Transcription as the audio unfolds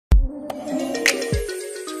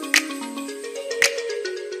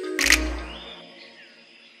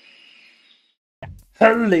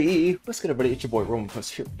Hello! What's good, everybody? It's your boy Roman Plus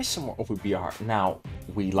here with some more OPBR. Now,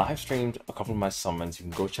 we live streamed a couple of my summons. You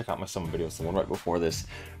can go check out my summon videos, the one right before this.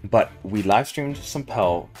 But we live streamed some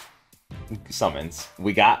Pell summons.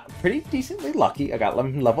 We got pretty decently lucky. I got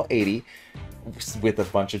level 80 with a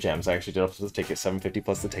bunch of gems. I actually did up to the ticket, 750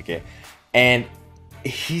 plus the ticket. And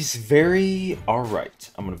he's very alright,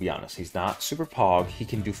 I'm going to be honest. He's not super pog. He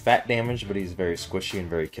can do fat damage, but he's very squishy and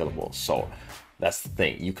very killable. So that's the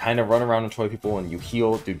thing. You kind of run around and toy people and you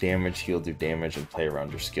heal, do damage, and play around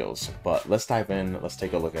your skills. But let's dive in, let's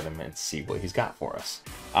take a look at him and see what he's got for us.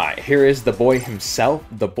 Alright, here is the boy himself,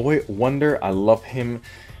 the boy Wonder. I love him.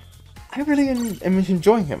 I really am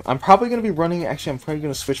enjoying him. I'm probably going to be running, actually I'm probably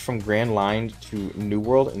going to switch from Grand Line to New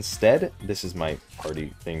World instead. This is my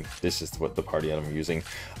party thing. This is what the party I'm using.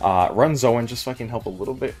 Run Zoan just so I can help a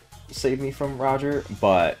little bit save me from Roger,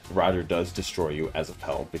 but Roger does destroy you as a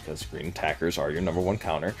Pell because green attackers are your #1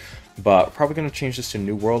 counter. But probably going to change this to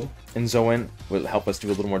New World, and Zoan will help us do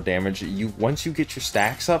a little more damage. Once you get your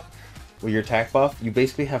stacks up with your attack buff, you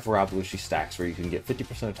basically have Rob Lucy stacks where you can get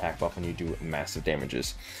 50% attack buff and you do massive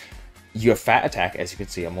damages. You have fat attack, as you can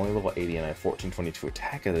see. I'm only level 80 and I have 1422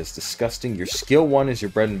 attack. That is disgusting. Your skill 1 is your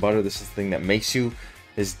bread and butter. This is the thing that makes you.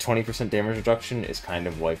 His 20% damage reduction is kind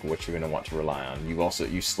of like what you're going to want to rely on.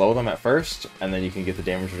 You slow them at first, and then you can get the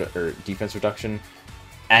damage or defense reduction.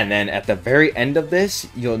 And then at the very end of this,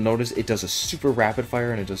 you'll notice it does a super rapid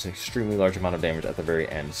fire, and it does an extremely large amount of damage at the very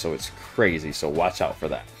end. So it's crazy. So watch out for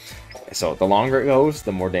that. So the longer it goes,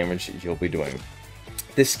 the more damage you'll be doing.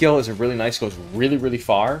 This skill is a really nice. Goes really, really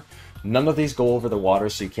far. None of these go over the water,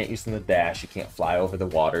 so you can't use them to dash. You can't fly over the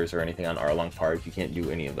waters or anything on Arlong Park. You can't do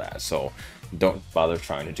any of that, so don't bother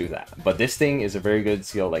trying to do that. But this thing is a very good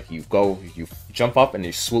skill. Like, you jump up and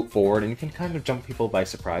you swoop forward, and you can kind of jump people by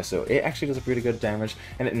surprise. So it actually does a pretty good damage,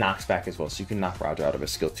 and it knocks back as well, so you can knock Roger out of his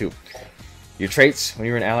skill too. Your traits: when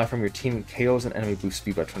you're an ally from your team, KOs an enemy, boost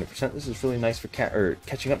speed by 20%. This is really nice for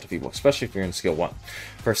catching up to people, especially if you're in skill 1.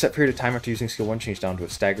 For a set period of time after using skill 1, change down to a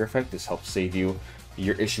stagger effect. This helps save you.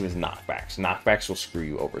 Your issue is knockbacks. Knockbacks will screw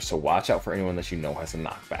you over, so watch out for anyone that you know has a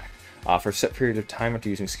knockback. For a set period of time after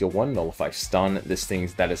using skill 1, nullify stun.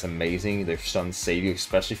 That is amazing. Their stuns save you,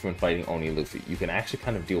 especially when fighting Oni Luffy. You can actually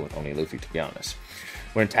kind of deal with Oni Luffy, to be honest.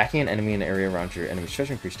 When attacking an enemy in an area around your enemy's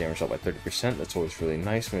treasure, increase damage out by 30%. That's always really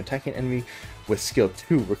nice. When attacking an enemy with skill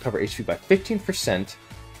 2, recover HP by 15%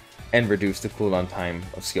 and reduce the cooldown time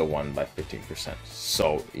of skill 1 by 15%.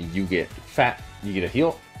 So you get fat, you get a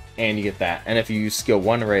heal, and you get that. And if you use skill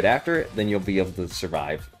 1 right after it, then you'll be able to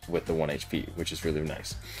survive with the 1 HP, which is really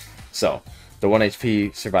nice. So the 1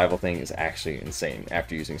 HP survival thing is actually insane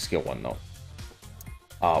after using skill 1 though.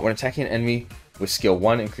 When attacking an enemy with skill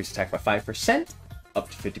 1, increase attack by 5%, up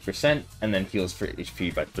to 50%, and then heals for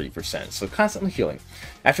HP by 3%. So constantly healing.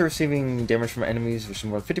 After receiving damage from enemies with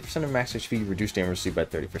more than 50% of max HP, reduce damage received by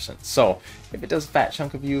 30%. So if it does a fat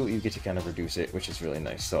chunk of you, you get to kind of reduce it, which is really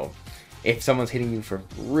nice. So if someone's hitting you for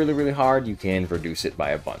really, really hard, you can reduce it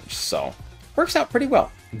by a bunch. So works out pretty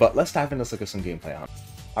well. But let's dive in, let's look at some gameplay on it.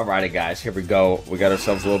 Alrighty guys, here we go. We got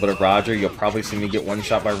ourselves a little bit of Roger. You'll probably see me get one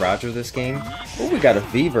shot by Roger this game. Oh, we got a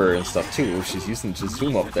Fever and stuff too. Ooh, she's using to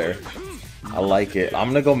zoom up there. I like it. I'm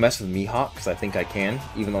gonna go mess with Mihawk because I think I can,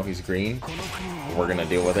 even though he's green. We're gonna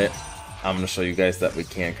deal with it. I'm gonna show you guys that we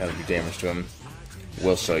can kind of do damage to him.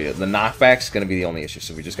 We'll show you. The knockback's gonna be the only issue,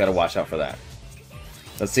 so we just gotta watch out for that.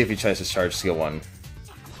 Let's see if he tries to charge skill 1.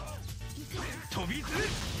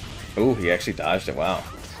 Ooh, he actually dodged it. Wow.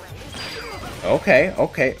 Okay,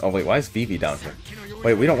 okay. Oh, wait, why is Vivi down here?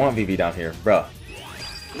 Wait, we don't want Vivi down here. Bruh.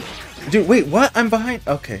 Dude, wait, what? I'm behind?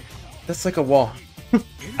 Okay. That's like a wall.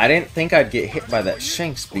 I didn't think I'd get hit by that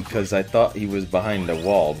Shanks because I thought he was behind a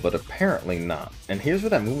wall, but apparently not. And here's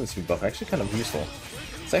where that movement speed buff actually kind of useful.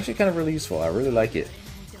 It's actually kind of really useful. I really like it.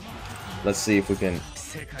 Let's see if we can...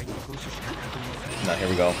 Now, here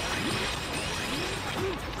we go.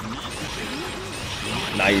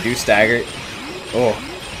 Now you do stagger. Oh.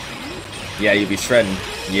 Yeah, you'd be shredding.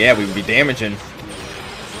 Yeah, we would be damaging.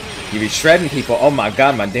 You'd be shredding people. Oh my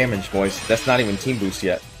god, my damage, boys. That's not even team boost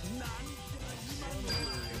yet.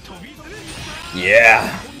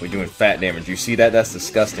 Yeah, we're doing fat damage. You see that? That's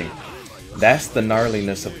disgusting. That's the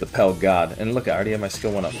gnarliness of the Pell God. And look, I already have my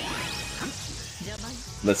skill 1 up.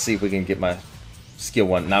 Let's see if we can get my skill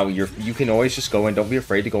 1. Now, you can always just go in. Don't be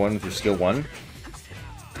afraid to go in with your skill 1.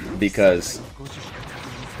 Because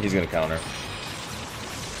he's going to counter.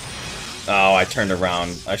 Oh, I turned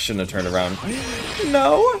around. I shouldn't have turned around.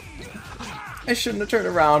 No! I shouldn't have turned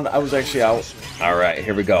around. I was actually out. Alright,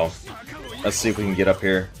 here we go. Let's see if we can get up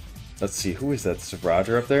here. Let's see, who is that? Is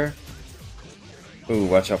Roger up there? Ooh,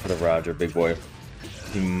 watch out for the Roger, big boy.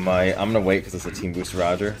 He might. I'm gonna wait because it's a team boost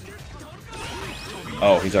Roger.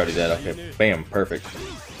 Oh, he's already dead. Okay, bam, perfect.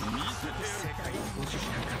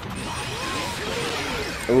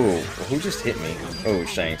 Ooh, who just hit me? Oh,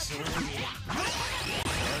 Shanks.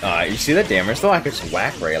 You see that damage though? I could just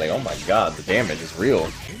whack Ray. Like, oh my god, the damage is real.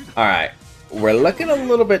 Alright, we're looking a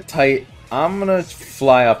little bit tight. I'm gonna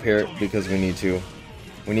fly up here because we need to.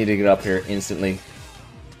 We need to get up here instantly.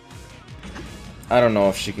 I don't know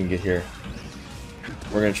if she can get here.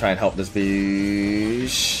 We're gonna try and help this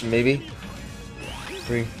bitch. Maybe.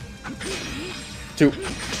 3, 2,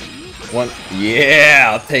 1. Yeah,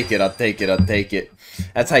 I'll take it. I'll take it. I'll take it.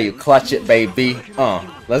 That's how you clutch it, baby.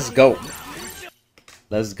 Let's go.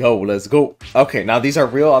 Let's go. Let's go. Okay, now these are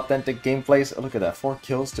real authentic gameplays. Look at that. 4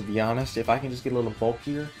 kills, to be honest. If I can just get a little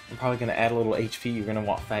bulkier, I'm probably going to add a little HP. You're going to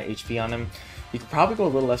want fat HP on him. You could probably go a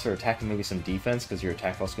little lesser attack and maybe some defense because your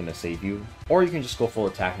attack is going to save you. Or you can just go full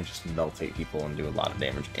attack and just meltate people and do a lot of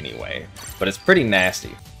damage anyway. But it's pretty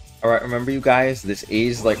nasty. Alright, remember you guys, this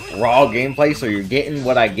is like raw gameplay, so you're getting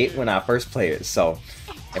what I get when I first play it. So,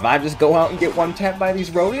 if I just go out and get one tapped by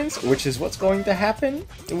these rodents, which is what's going to happen,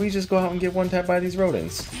 we just go out and get one tapped by these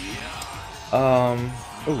rodents.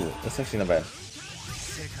 Ooh, that's actually not bad.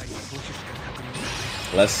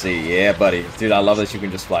 Let's see, yeah buddy. Dude, I love that you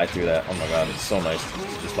can just fly through that. Oh my god, it's so nice.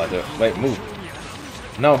 Just fly through it. Wait, move.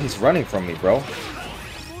 No, he's running from me, bro.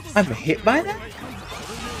 I'm hit by that?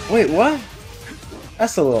 Wait, what?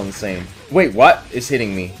 That's a little insane. Wait, what is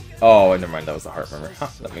hitting me? Oh, never mind. That was the heart murmur. Huh,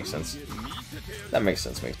 that makes sense. That makes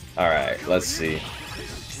sense, mate. Alright, let's see.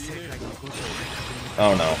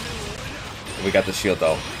 Oh, no. We got the shield,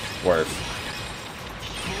 though. Worth.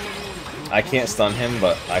 I can't stun him,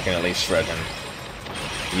 but I can at least shred him.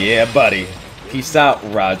 Yeah, buddy. Peace out,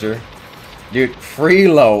 Roger. Dude,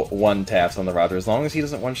 freelo one taps on the Roger. As long as he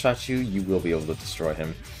doesn't one-shot you, you will be able to destroy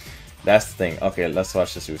him. That's the thing. Okay, let's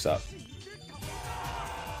watch this Usopp.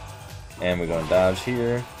 And we're going to dodge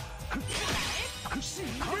here.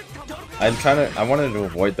 I wanted to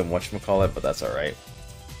avoid the whatchamacallit, but that's alright.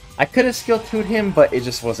 I could have skill 2'd him, but it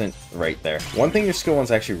just wasn't right there. One thing your skill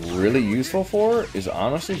 1's actually really useful for is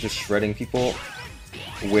honestly just shredding people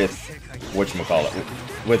with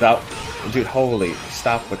whatchamacallit. Without, dude, holy,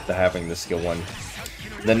 stop with having the skill 1.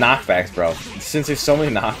 The knockbacks, bro. Since there's so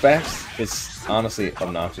many knockbacks, it's honestly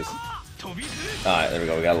obnoxious. Alright, there we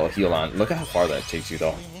go. We got a little heal on. Look at how far that takes you,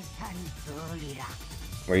 though.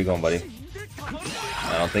 Where are you going, buddy?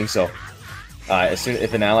 I don't think so. Alright,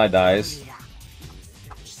 if an ally dies...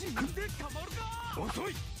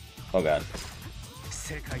 Oh god.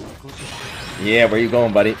 Yeah, where you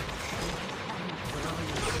going, buddy?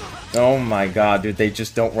 Oh my god, dude, they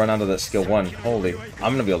just don't run out of that skill 1. Holy.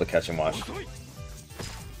 I'm gonna be able to catch him, watch.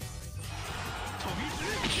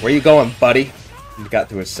 Where you going, buddy? He got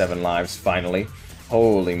through his 7 lives, finally.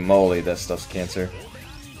 Holy moly, that stuff's cancer.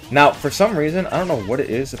 Now, for some reason, I don't know what it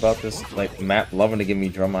is about this like map loving to give me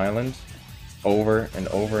Drum Island over and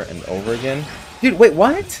over and over again. Dude, wait,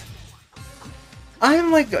 what?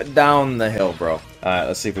 I'm like down the hill, bro. Alright,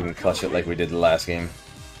 let's see if we can clutch it like we did the last game.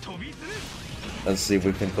 Let's see if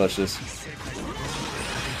we can clutch this.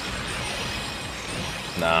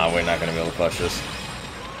 Nah, we're not gonna be able to clutch this.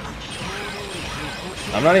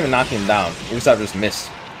 I'm not even knocking him down. Usopp just missed.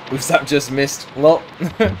 Usopp just missed. Well.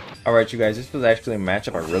 Alright, you guys, this was actually a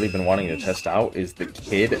matchup I've really been wanting to test out, is the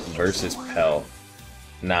Kid versus Pell.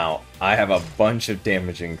 Now, I have a bunch of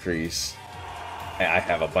damage increase. I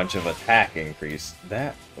have a bunch of attack increase.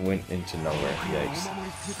 That went into nowhere.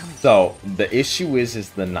 Yikes. So, the issue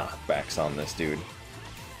is the knockbacks on this dude.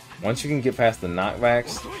 Once you can get past the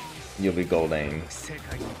knockbacks, you'll be golden.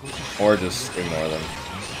 Or just ignore them.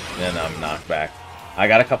 Then I'm knocked back. I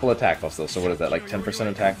got a couple attack buffs though, so what is that, like 10%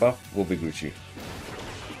 attack buff? We'll be Gucci.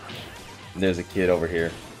 There's a kid over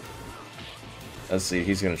here. Let's see,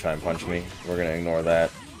 he's gonna try and punch me. We're gonna ignore that.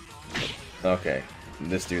 Okay,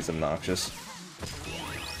 this dude's obnoxious.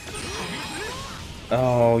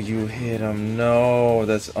 Oh, you hit him. No,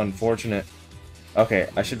 that's unfortunate. Okay,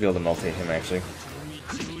 I should be able to multi him actually.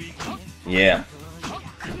 Yeah.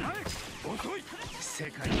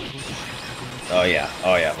 Oh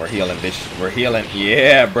yeah, we're healing, bitch. We're healing.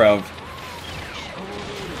 Yeah, bro.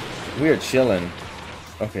 We are chilling.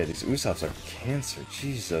 Okay, these Usopps are cancer.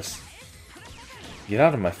 Jesus. Get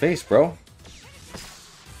out of my face, bro.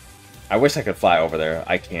 I wish I could fly over there.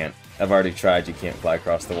 I can't. I've already tried. You can't fly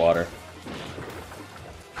across the water.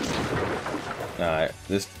 Alright,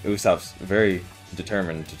 this Usopp's very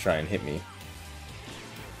determined to try and hit me.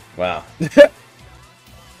 Wow.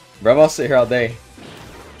 Bro, I'll sit here all day.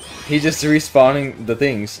 He's just respawning the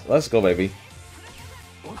things. Let's go, baby.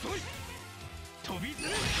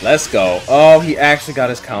 Let's go. Oh, he actually got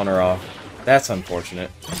his counter off. That's unfortunate.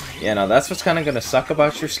 Yeah, no, that's what's kind of going to suck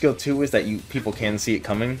about your skill 2 is that people can see it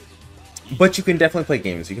coming. But you can definitely play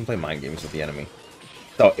games. You can play mind games with the enemy.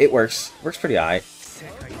 So, it works. Works pretty alright.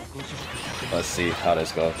 Let's see how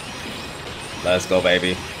this goes. Let's go,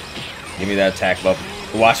 baby. Give me that attack buff.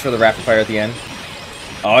 Watch for the rapid fire at the end.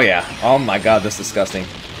 Oh, yeah. Oh, my God, that's disgusting.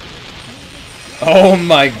 Oh,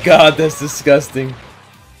 my God, that's disgusting.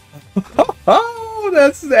 Oh,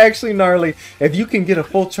 that's actually gnarly. If you can get a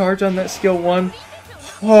full charge on that skill 1,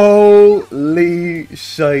 holy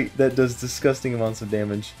shite, that does disgusting amounts of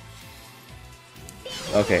damage.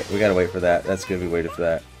 Okay, we gotta wait for that. That's good, we waited for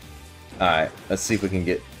that. Alright, let's see if we can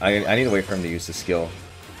get... I need to wait for him to use the skill.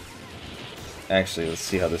 Actually, let's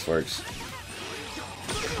see how this works.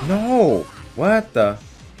 No! What the...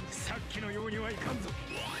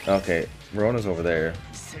 Okay, Rona's over there.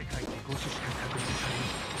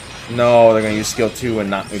 No, they're gonna use skill 2 and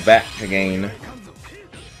knock me back again.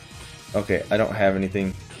 Okay, I don't have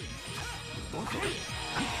anything.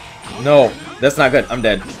 No, that's not good. I'm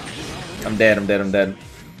dead. I'm dead, I'm dead, I'm dead.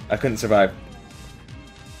 I couldn't survive.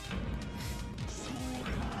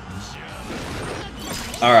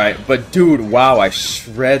 Alright, but dude, wow, I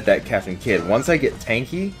shred that Captain Kid. Once I get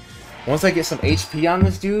tanky, once I get some HP on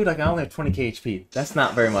this dude, like I only have 20k HP. That's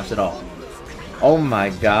not very much at all. Oh my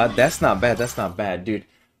god, that's not bad, that's not bad, dude.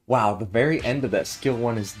 Wow, the very end of that skill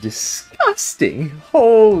 1 is disgusting.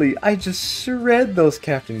 Holy, I just shred those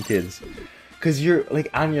Captain Kids. Because you're, like,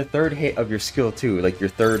 on your 3rd hit of your skill 2, like, your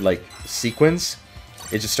 3rd, like, sequence,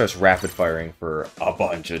 it just starts rapid firing for a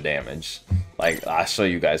bunch of damage. Like, I'll show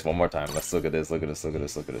you guys one more time. Let's look at this, look at this, look at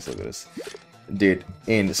this, look at this, look at this. Dude,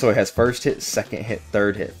 and so it has 1st hit, 2nd hit,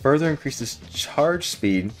 3rd hit. Further increases charge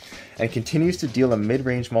speed and continues to deal a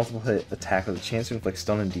mid-range multiple hit attack with a chance to inflict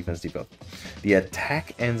stun and defense debuff. The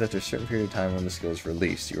attack ends after a certain period of time when the skill is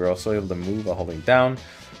released. You are also able to move while holding down.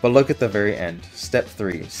 But look at the very end. Step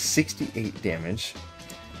 3, 68 damage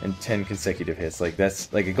and 10 consecutive hits. Like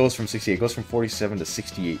that's like it goes from 68, it goes from 47 to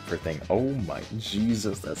 68 per thing. Oh my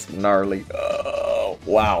Jesus, that's gnarly. Oh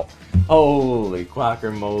wow. Holy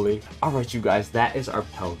guacamole. Alright you guys, that is our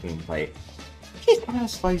Pell gameplay. He's kind of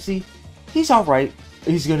spicy. He's alright.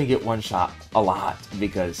 He's gonna get one shot a lot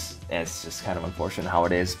because it's just kind of unfortunate how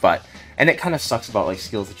it is, and it kind of sucks about like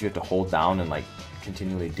skills that you have to hold down and like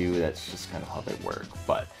continually do. That's just kind of how they work,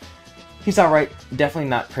 but he's alright, definitely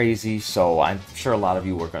not crazy, so I'm sure a lot of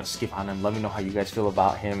you were going to skip on him. Let me know how you guys feel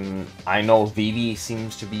about him. I know Vivi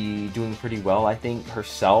seems to be doing pretty well, I think,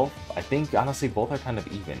 herself. I think, honestly, both are kind of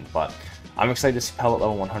even, but I'm excited to see Pell at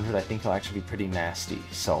level 100. I think he'll actually be pretty nasty.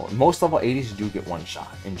 So, most level 80s do get one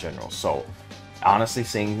shot in general, so honestly,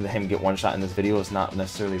 seeing him get one shot in this video is not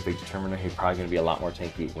necessarily a big determiner. He's probably going to be a lot more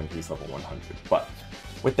tanky when he's level 100, but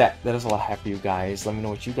with that, that is all I have for you guys. Let me know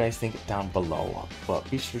what you guys think down below. But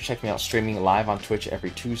be sure to check me out streaming live on Twitch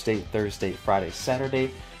every Tuesday, Thursday, Friday,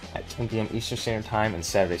 Saturday at 10 p.m. Eastern Standard Time and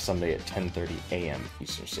Saturday, Sunday at 10:30 a.m.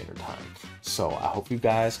 Eastern Standard Time. So I hope you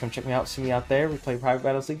guys come check me out, see me out there. We play private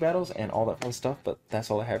battles, league battles, and all that fun stuff. But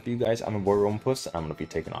that's all I have for you guys. I'm a boy Roman Puss. I'm going to be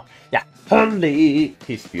taking off. Yeah, holy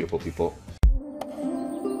peace, beautiful people.